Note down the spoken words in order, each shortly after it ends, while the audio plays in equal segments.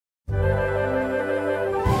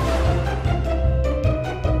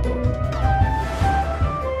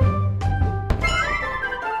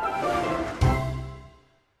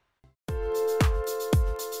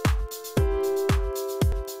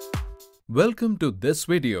Welcome to this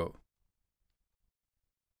video.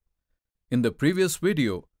 In the previous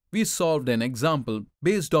video, we solved an example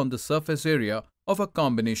based on the surface area of a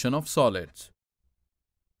combination of solids.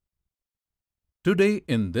 Today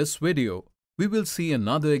in this video, we will see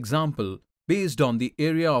another example based on the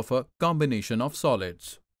area of a combination of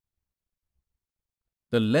solids.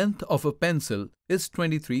 The length of a pencil is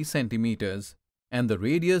 23 centimeters and the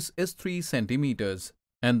radius is 3 centimeters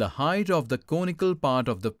and the height of the conical part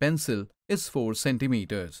of the pencil is 4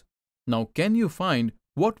 centimeters. Now can you find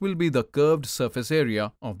what will be the curved surface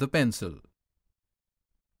area of the pencil?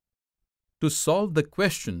 To solve the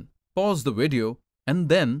question, pause the video and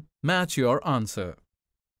then match your answer.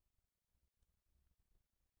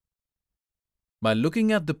 By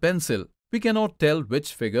looking at the pencil, we cannot tell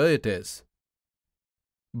which figure it is.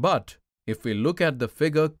 But if we look at the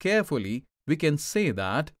figure carefully, we can say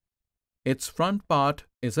that its front part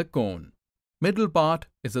is a cone, middle part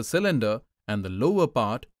is a cylinder, and the lower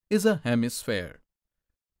part is a hemisphere.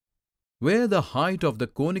 Where the height of the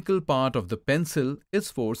conical part of the pencil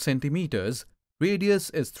is 4 centimeters,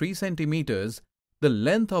 radius is 3 centimeters, the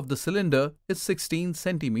length of the cylinder is 16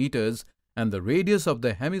 centimeters, and the radius of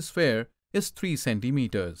the hemisphere is 3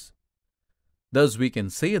 centimeters. Thus, we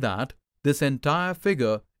can say that this entire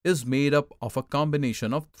figure is made up of a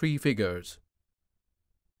combination of 3 figures.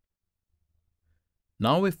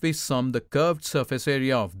 Now, if we sum the curved surface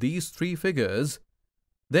area of these 3 figures,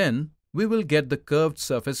 then we will get the curved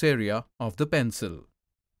surface area of the pencil.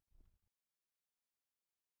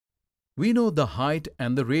 We know the height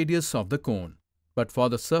and the radius of the cone, but for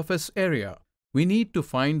the surface area, we need to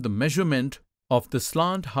find the measurement of the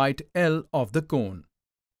slant height L of the cone.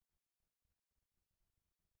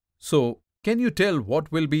 So, can you tell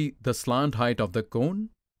what will be the slant height of the cone?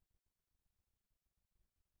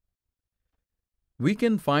 We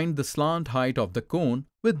can find the slant height of the cone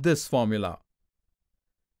with this formula,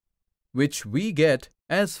 which we get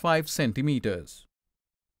as 5 centimeters.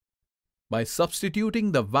 By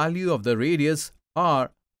substituting the value of the radius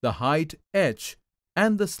r, the height h,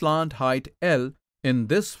 and the slant height L in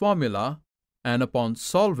this formula, and upon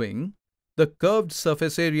solving, the curved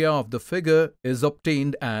surface area of the figure is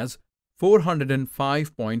obtained as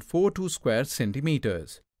 405.42 square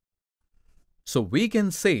centimeters. So we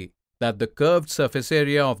can say that the curved surface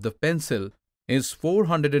area of the pencil is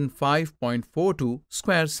 405.42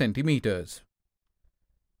 square centimeters.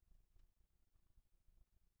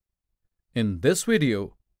 In this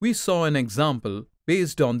video, we saw an example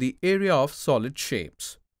based on the area of solid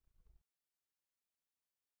shapes.